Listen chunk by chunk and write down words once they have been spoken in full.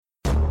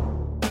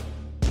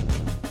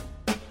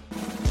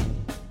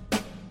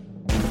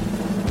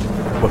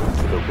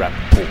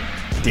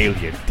Rappaport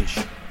Daily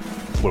Edition,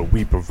 where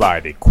we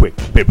provide a quick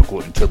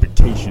biblical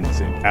interpretations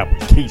and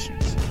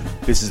applications.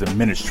 This is a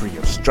ministry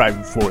of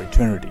striving for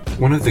eternity.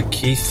 One of the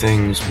key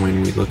things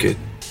when we look at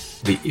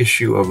the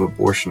issue of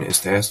abortion is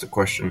to ask the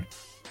question,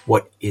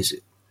 what is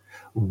it?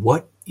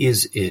 What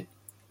is it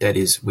that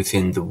is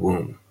within the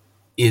womb?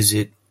 Is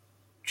it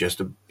just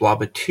a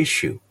blob of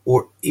tissue,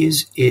 or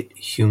is it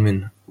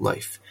human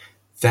life?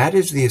 That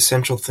is the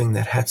essential thing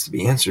that has to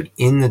be answered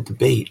in the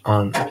debate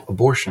on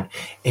abortion.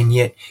 And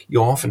yet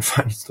you'll often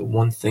find it's the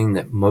one thing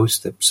that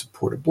most that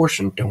support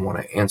abortion don't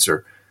want to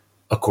answer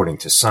according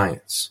to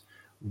science.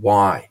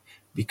 Why?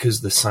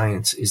 Because the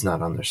science is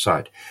not on their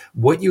side.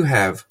 What you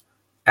have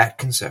at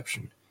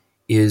conception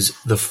is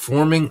the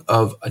forming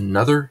of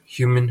another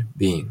human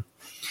being.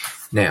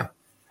 Now,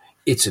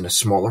 it's in a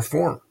smaller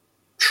form.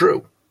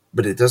 True.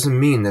 But it doesn't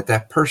mean that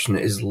that person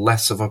is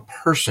less of a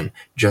person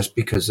just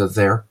because of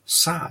their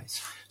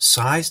size.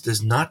 Size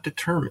does not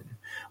determine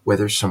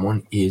whether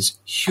someone is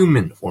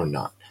human or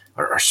not.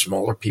 Are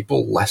smaller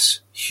people less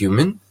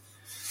human?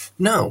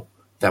 No,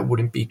 that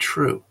wouldn't be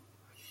true.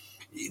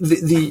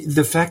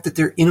 The fact that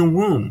they're in a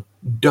womb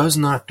does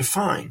not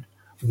define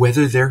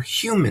whether they're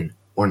human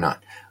or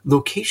not.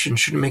 Location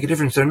shouldn't make a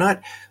difference. They're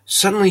not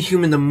suddenly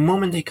human the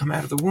moment they come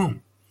out of the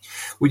womb.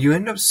 What you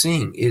end up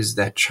seeing is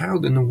that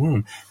child in the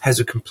womb has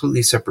a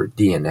completely separate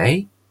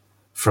DNA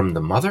from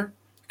the mother,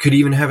 could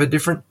even have a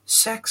different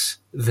sex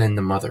than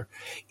the mother.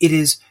 It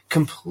is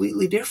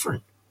completely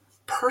different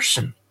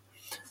person.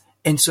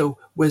 And so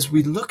as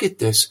we look at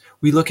this,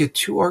 we look at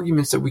two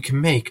arguments that we can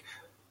make,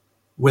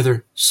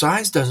 whether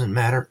size doesn't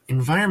matter,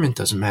 environment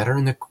doesn't matter,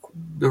 and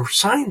the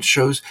science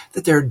shows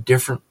that they're a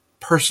different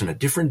person, a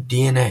different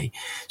DNA.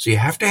 So you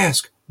have to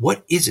ask,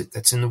 what is it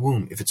that's in the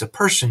womb? If it's a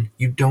person,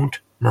 you don't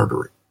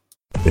murder it.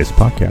 This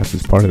podcast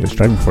is part of the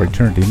Striving for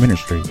Eternity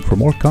ministry. For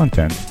more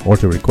content, or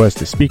to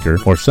request a speaker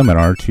or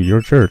seminar to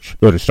your church,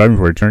 go to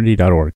strivingforeternity.org.